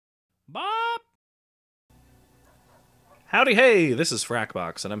Bop! Howdy hey, this is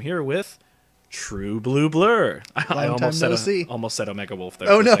Frakbox, and I'm here with TruBluBlur. I almost said Omega Wolf there.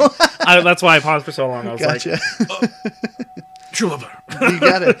 Oh no! That's why I paused for so long. I was gotcha. like,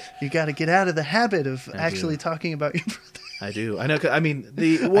 TruBluBlur. you gotta get out of the habit of actually talking about your brother. I do. I know. I mean,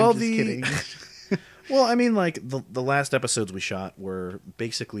 kidding. Well, I mean, like the last episodes we shot were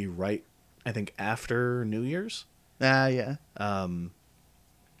basically right, I think, after New Year's. Yeah.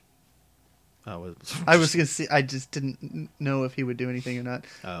 I was gonna say, I just didn't know if he would do anything or not.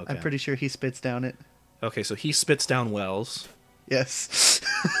 Oh, okay. I'm pretty sure he spits down it. Okay, so he spits down wells. Yes.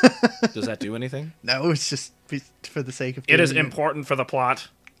 Does that do anything? No, it's just for the sake of. It is important for the plot.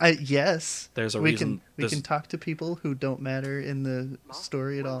 Yes. There's a reason. We can talk to people who don't matter in the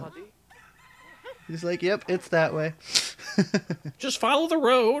story at all. He's like, yep, it's that way. Just follow the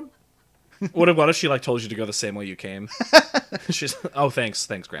road. What if she like told you to go the same way you came? She's thanks,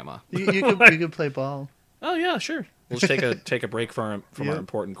 Grandma. You could play ball. Oh yeah, sure. We'll just take a break from our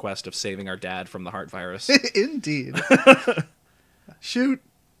important quest of saving our dad from the heart virus. Indeed. Shoot.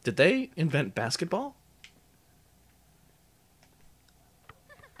 Did they invent basketball?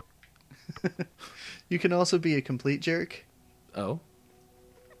 You can also be a complete jerk. Oh.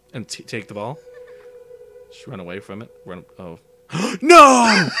 And take the ball. Just run away from it. Oh.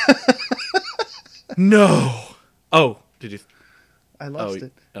 No! No! Oh, did you... I lost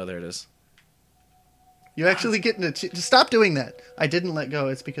it. Oh, there it is. You actually get stop doing that. I didn't let go.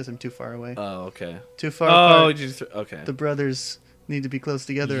 It's because I'm too far away. Oh, okay. Too far apart. Okay. The brothers need to be close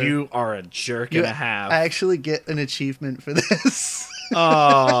together. You are a jerk and a half. I actually get an achievement for this.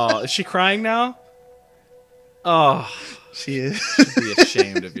 Oh, is she crying now? Oh. She is. You should be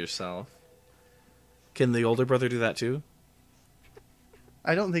ashamed of yourself. Can the older brother do that too?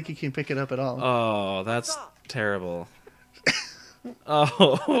 I don't think he can pick it up at all. Oh, that's terrible.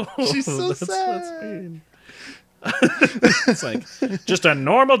 Oh, she's so sad. That's mean. It's like just a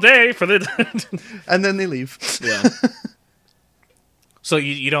normal day for the. And then they leave. Yeah. So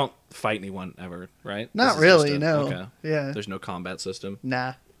you don't fight anyone ever, right? Not really. No. Okay. Yeah. There's no combat system.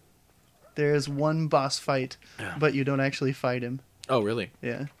 Nah. There is one boss fight, but you don't actually fight him. Oh, really?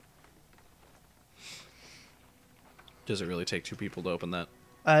 Yeah. Does it really take two people to open that?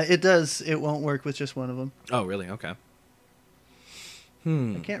 It does. It won't work with just one of them. Oh, really? Okay.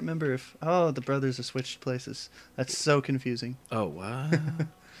 I can't remember if... Oh, the brothers are switched places. That's so confusing. Oh, what?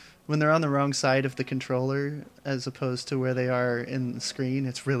 When they're on the wrong side of the controller, as opposed to where they are in the screen,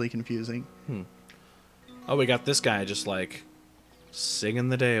 it's really confusing. Oh, we got this guy just, like, singing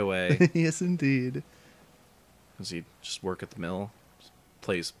the day away. Yes, indeed. Does he just work at the mill?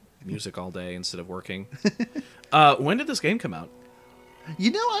 Plays music all day instead of working. When did this game come out? You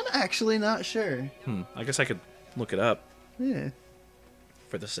know, I'm actually not sure. I guess I could look it up. Yeah.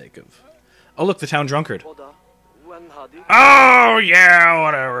 For the sake of... Oh, look, the town drunkard. Oh, yeah,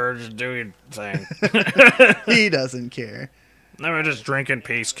 whatever. Just do your thing. He doesn't care. Never just drink in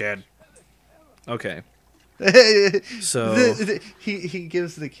peace, kid. Okay. So... He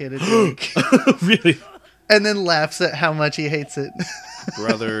gives the kid a drink. Really? And then laughs at how much he hates it.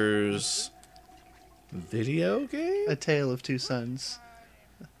 Brothers... Video game? A Tale of Two Sons.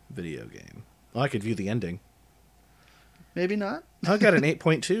 Video game. Oh, I could view the ending. Maybe not. I got an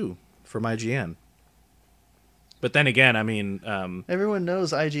 8.2 from IGN. But then again, I mean... everyone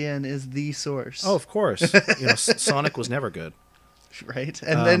knows IGN is the source. Oh, of course. Sonic was never good. Right.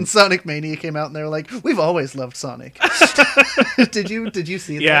 And then Sonic Mania came out and they were like, we've always loved Sonic. Did you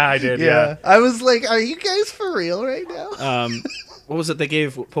see that? Yeah, I did, yeah. I was like, are you guys for real right now? What was it they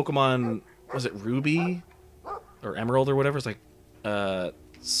gave Pokemon... Was it Ruby? Or Emerald or whatever? It's like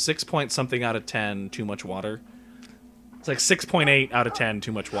 6 point something out of 10, too much water. It's like 6.8 out of 10,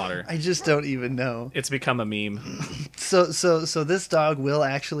 too much water. I just don't even know. It's become a meme. So this dog will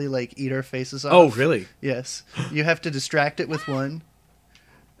actually like eat our faces off. Oh, really? Yes. You have to distract it with one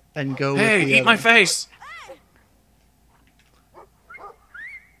and go with the Hey, eat other. my face!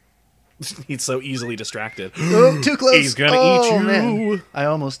 He's so easily distracted. Oh, too close. He's gonna eat you. Man. I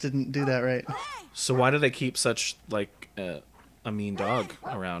almost didn't do that right. So why do they keep such like a mean dog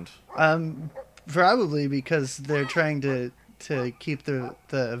around? Probably because they're trying to keep the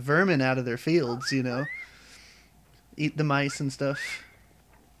vermin out of their fields, you know. Eat the mice and stuff.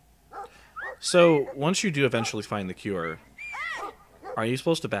 So once you do eventually find the cure, are you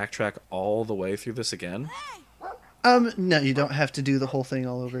supposed to backtrack all the way through this again? No, you don't have to do the whole thing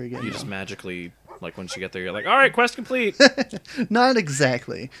all over again. You just magically, like, once you get there, you're like, all right, quest complete. Not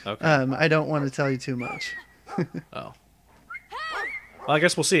exactly. Okay. I don't want to tell you too much. Oh. Well, I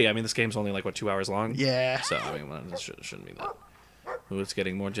guess we'll see. I mean, this game's only, like, what, 2 hours long? Yeah. So, I mean, well, this shouldn't be that. Ooh, it's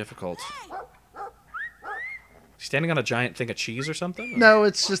getting more difficult. Standing on a giant thing of cheese or something? Or? No,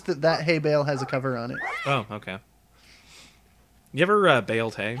 it's just that hay bale has a cover on it. Oh, okay. You ever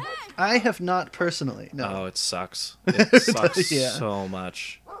baled hay? I have not personally. No. Oh, it sucks. It sucks Yeah. so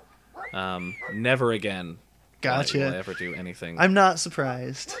much. Never again. Gotcha. Will I ever do anything? I'm not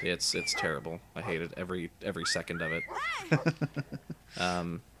surprised. It's terrible. I hate it every second of it.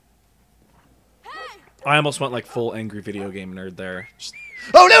 I almost went like full angry video game nerd there. Just...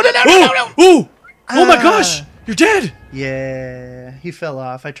 Oh no no no no no no! Ooh! Oh my gosh! You're dead! Yeah, he fell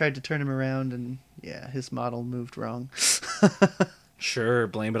off. I tried to turn him around, and yeah, his model moved wrong. Sure,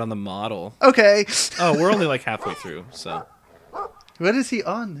 blame it on the model. Okay. Oh, we're only like halfway through, so. What is he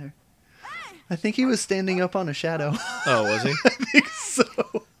on there? I think he was standing up on a shadow. Oh, was he? I think so.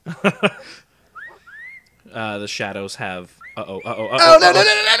 The shadows have. Oh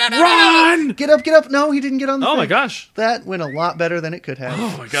no! Run! Get up! Get up! No, he didn't get on the. Oh thing. my gosh! That went a lot better than it could have.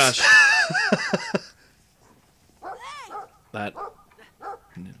 Oh my gosh! That.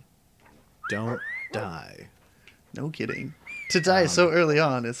 Don't die. No kidding. To die so early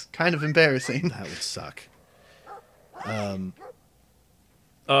on is kind of embarrassing. That would suck. That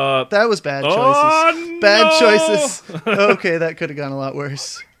was bad choices. Oh, Bad no! choices. Okay, that could have gone a lot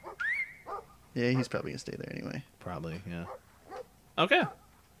worse. Yeah, he's probably gonna stay there anyway. Probably, yeah. Okay.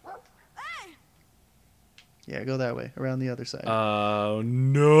 Yeah, go that way, around the other side. Oh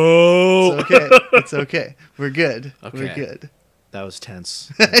no! It's okay. It's okay. We're good. Okay. We're good. That was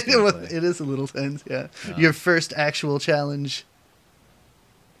tense. It is a little tense, yeah. Your first actual challenge.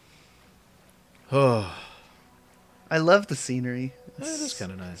 Oh, I love the scenery. that is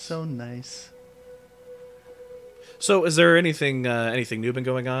kind of nice. So nice. So, is there anything new been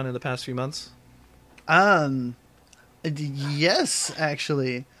going on in the past few months? Yes,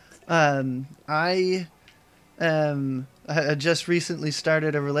 actually. I just recently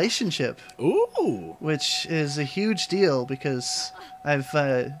started a relationship. Ooh. Which is a huge deal because I've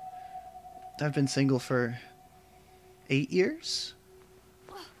been single for 8 years.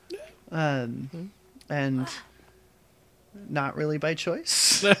 And not really by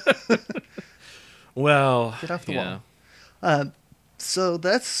choice. Well, Get off the wall. So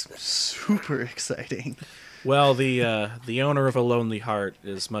that's super exciting. Well, the owner of a lonely heart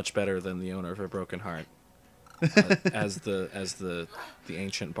is much better than the owner of a broken heart, as the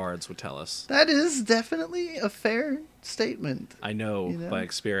ancient bards would tell us. That is definitely a fair statement. I know, You know? by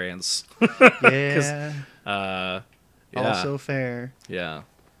experience. Yeah. Yeah. Also fair. Yeah.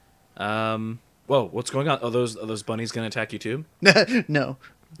 Whoa, what's going on? Are those bunnies gonna attack you too? No.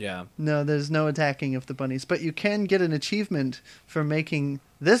 Yeah. No, there's no attacking of the bunnies, but you can get an achievement for making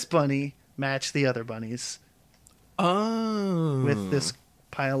this bunny match the other bunnies Oh. with this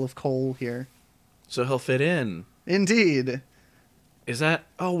pile of coal here. So he'll fit in. Indeed. Is that...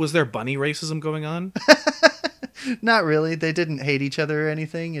 Oh, was there bunny racism going on? Not really. They didn't hate each other or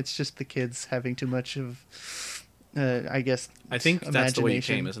anything. It's just the kids having too much of, I guess, I think that's the way you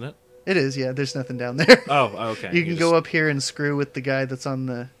came, isn't it? It is, yeah. There's nothing down there. Oh, okay. You can go up here and screw with the guy that's on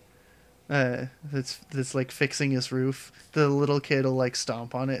the... that's like fixing his roof. The little kid will like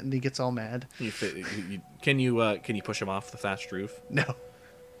stomp on it and he gets all mad. Can you push him off the thatched roof? No.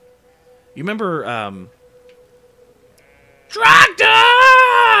 You remember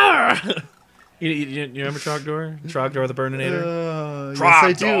Trogdor? you remember Trogdor? Trogdor the Burninator? Yes,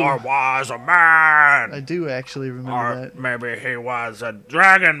 I do. Trogdor was a man. I do actually remember Or that. maybe he was a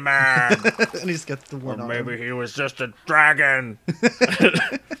dragon man. And he's got the Or one maybe arm. he was just a dragon.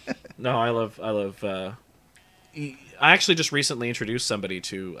 No, I love. I actually just recently introduced somebody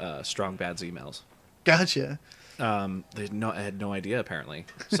to Strong Bad's emails. Gotcha. I had no idea. Apparently,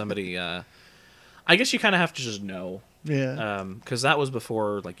 somebody. I guess you kind of have to just know. Yeah. Because that was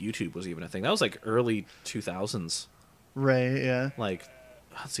before like YouTube was even a thing. That was like early 2000s. Right, yeah. Like,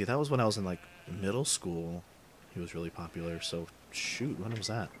 let's see, that was when I was in like middle school. He was really popular. So shoot, when was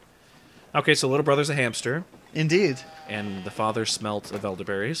that? Okay, so little brother's a hamster, Indeed. and the father smelt of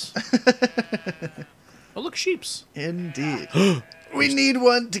elderberries. Oh, look, sheeps. Indeed. We need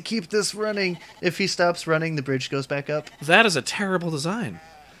one to keep this running. If he stops running, the bridge goes back up. That is a terrible design.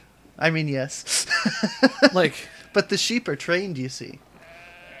 I mean, yes. Like, But the sheep are trained, you see.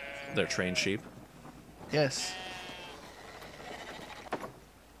 they're trained sheep. Yes.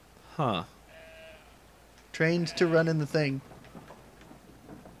 Huh. Trained to run in the thing.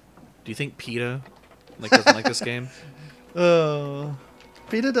 Do you think PETA doesn't like this game? Oh.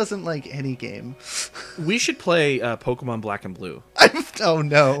 PETA doesn't like any game. We should play Pokemon Black and Blue. Oh,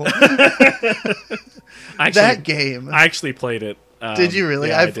 no. That game. I actually played it. Did you really?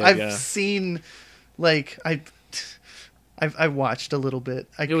 Yeah, I've I did, seen, like, I I watched a little bit.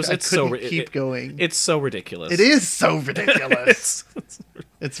 I It's so couldn't keep going. It's so ridiculous. It is so ridiculous.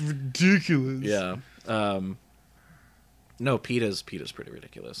 It's ridiculous. Yeah. No, PETA's pretty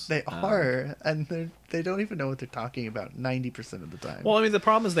ridiculous. They are, and they don't even know what they're talking about 90% of the time. Well, I mean, the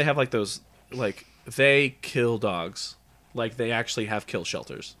problem is they have like those, like they kill dogs, like they actually have kill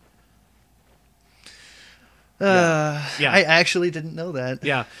shelters. Yeah. I actually didn't know that.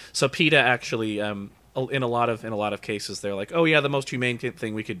 Yeah. So PETA actually, in a lot of cases, they're like, oh yeah, the most humane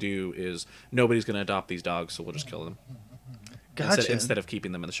thing we could do is nobody's going to adopt these dogs, so we'll just kill them. Gotcha. Instead of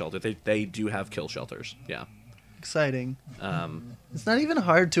keeping them in the shelter, they do have kill shelters. Yeah. Exciting. It's not even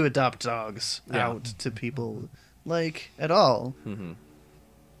hard to adopt dogs out to people, like, at all. Mm-hmm.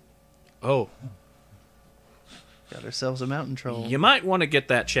 Oh. Got ourselves a mountain troll. You might want to get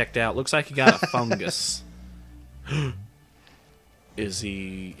that checked out. Looks like you got a fungus. Is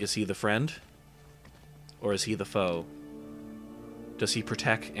he the friend? Or is he the foe? Does he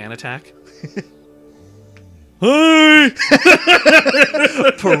protect and attack? Hi!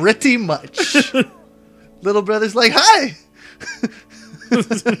 Pretty much. Little brother's like, hi!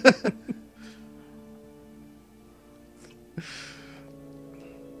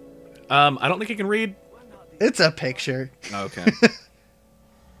 I don't think he can read. It's a picture. Okay.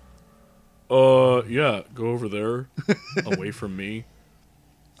 Yeah, go over there. Away from me.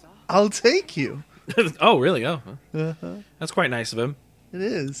 I'll take you. Oh, really? Oh. Uh-huh. That's quite nice of him. It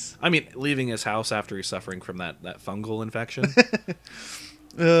is. I mean, leaving his house after he's suffering from that fungal infection.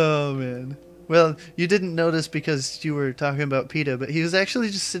 Oh, man. Well, you didn't notice because you were talking about PETA, but he was actually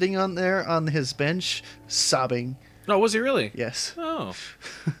just sitting on there on his bench, sobbing. Oh, was he really? Yes. Oh.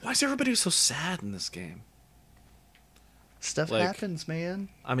 Why is everybody so sad in this game? Stuff happens, man.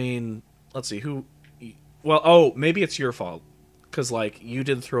 I mean, let's see who. Well, oh, maybe it's your fault because like you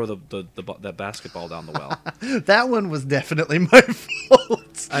did throw that basketball down the well. That one was definitely my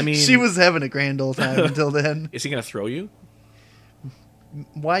fault. I mean, she was having a grand old time until then. Is he gonna throw you?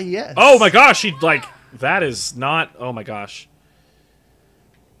 Why, yes. Oh my gosh, that is not. Oh my gosh.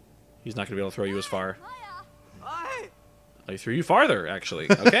 He's not gonna be able to throw you as far. Oh, he threw you farther, actually.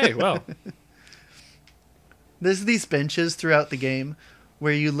 Okay, well. There's these benches throughout the game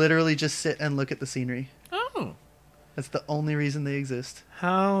where you literally just sit and look at the scenery. Oh. That's the only reason they exist.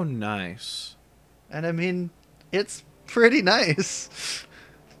 How nice. And I mean, it's pretty nice.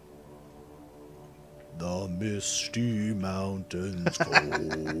 The misty mountains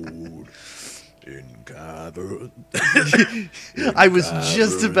cold in cavern. I was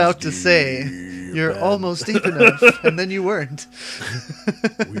just about to say, you're almost deep enough, and then you weren't.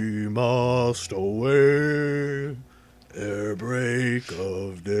 We must away ere break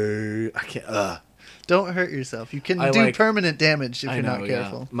of day. I can't. Don't hurt yourself. You can I do like- permanent damage if I you're know, not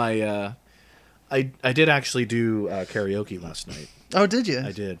careful. Yeah. My I did actually do karaoke last night. Oh, did you?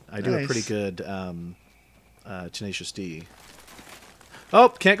 I did. I do a Nice. pretty good Tenacious D. Oh,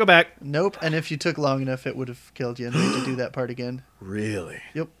 can't go back. Nope. And if you took long enough, it would have killed you and made you do that part again. Really?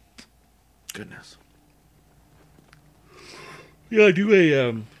 Yep. Goodness. Yeah, I do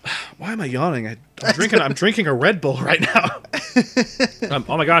a. Why am I yawning? I'm drinking a Red Bull right now.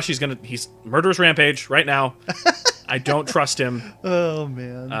 Oh my gosh, he's murderous rampage right now. I don't trust him. Oh,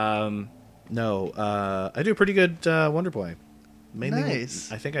 man. No. I do a pretty good Wonder Boy. Mainly,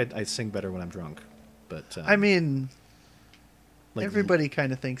 Nice. I think I sing better when I'm drunk, but I mean, like, everybody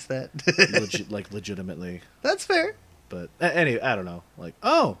kind of thinks that. legitimately. That's fair. But anyway, I don't know. Like,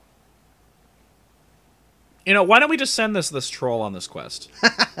 oh. You know, why don't we just send this troll on this quest?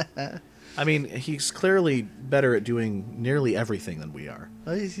 I mean, he's clearly better at doing nearly everything than we are.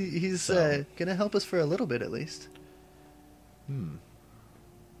 Well, he's So. going to help us for a little bit at least.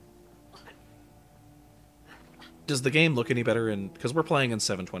 Does the game look any better because we're playing in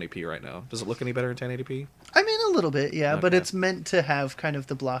 720p right now. Does it look any better in 1080p? I mean, a little bit, yeah, but Okay. it's meant to have kind of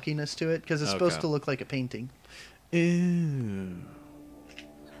the blockiness to it because it's supposed Okay. to look like a painting. Ew.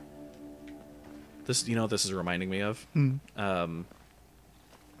 This is reminding me of.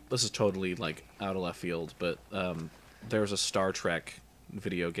 This is totally like out of left field, but there's a Star Trek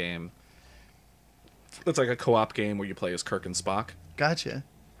video game. It's like a co-op game where you play as Kirk and Spock. Gotcha.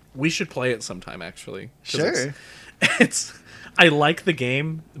 We should play it sometime, actually. 'Cause Sure. It's I like the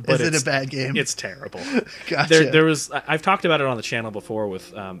game, but Is it it's a bad game? It's terrible. Gotcha. There was I've talked about it on the channel before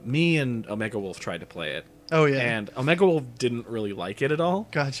with me and Omega Wolf tried to play it. Oh, yeah. And Omega Wolf didn't really like it at all.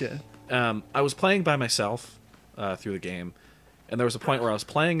 Gotcha. I was playing by myself through the game, and there was a point where I was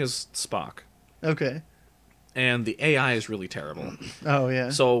playing as Spock, Okay. and the AI is really terrible. Oh,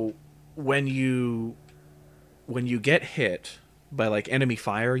 yeah. So when you get hit by like enemy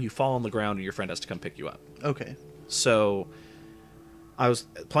fire, you fall on the ground, and your friend has to come pick you up. Okay. So I was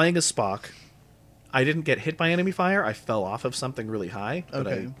playing as Spock. I didn't get hit by enemy fire. I fell off of something really high, but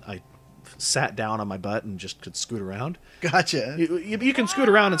Okay. I sat down on my butt and just could scoot around. Gotcha. You can scoot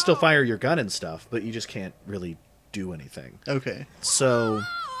around and still fire your gun and stuff, but you just can't really do anything. Okay. So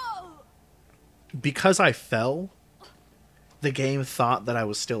because I fell, the game thought that I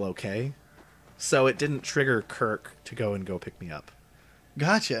was still okay. So it didn't trigger Kirk to go pick me up.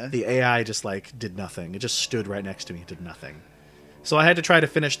 Gotcha. The AI just like did nothing. It just stood right next to me and did nothing. So I had to try to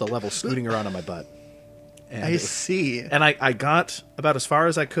finish the level scooting around on my butt. And I see. And I got about as far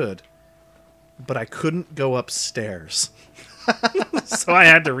as I could, but I couldn't go upstairs. So I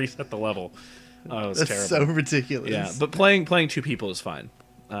had to reset the level. Oh, it was That's terrible. so ridiculous. Yeah, but playing two people is fine.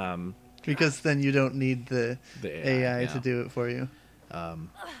 Because then you don't need the AI yeah. to do it for you. Yeah,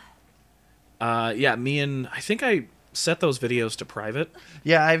 I think I set those videos to private.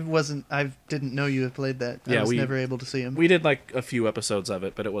 Yeah, I didn't know you had played that. I Yeah, was we- never able to see him. We did like a few episodes of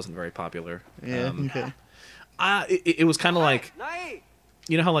it, but it wasn't very popular. Yeah, okay. It was kind of like,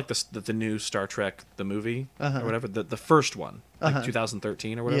 you know how like the new Star Trek the movie or whatever, the first one, like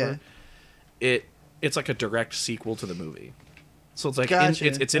 2013 or whatever. Yeah. It's like a direct sequel to the movie, so it's like Gotcha.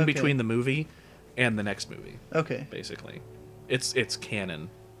 it's in Okay. between the movie and the next movie. Okay. Basically, it's canon,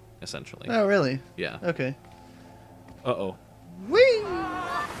 essentially. Oh, really? Yeah. Okay. Uh-oh. Whee!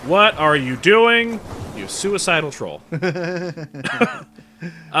 What are you doing, you suicidal troll?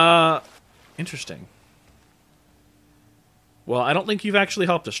 Interesting. Well, I don't think you've actually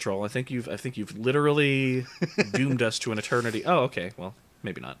helped us, troll. I think you've literally doomed us to an eternity. Oh, okay. Well,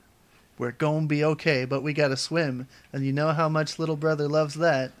 maybe not. We're gonna be okay, but we gotta swim. And you know how much little brother loves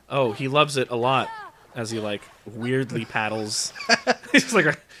that. Oh, he loves it a lot as he like weirdly paddles. he's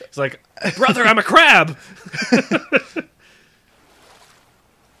like, brother, I'm a crab.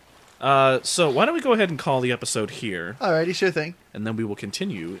 So why don't we go ahead and call the episode here, Alrighty, sure thing. and then we will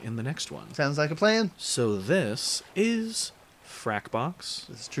continue in the next one. Sounds like a plan. So this is Frakbox.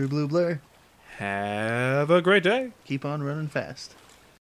 This is TruBluBlur. Have a great day. Keep on running fast.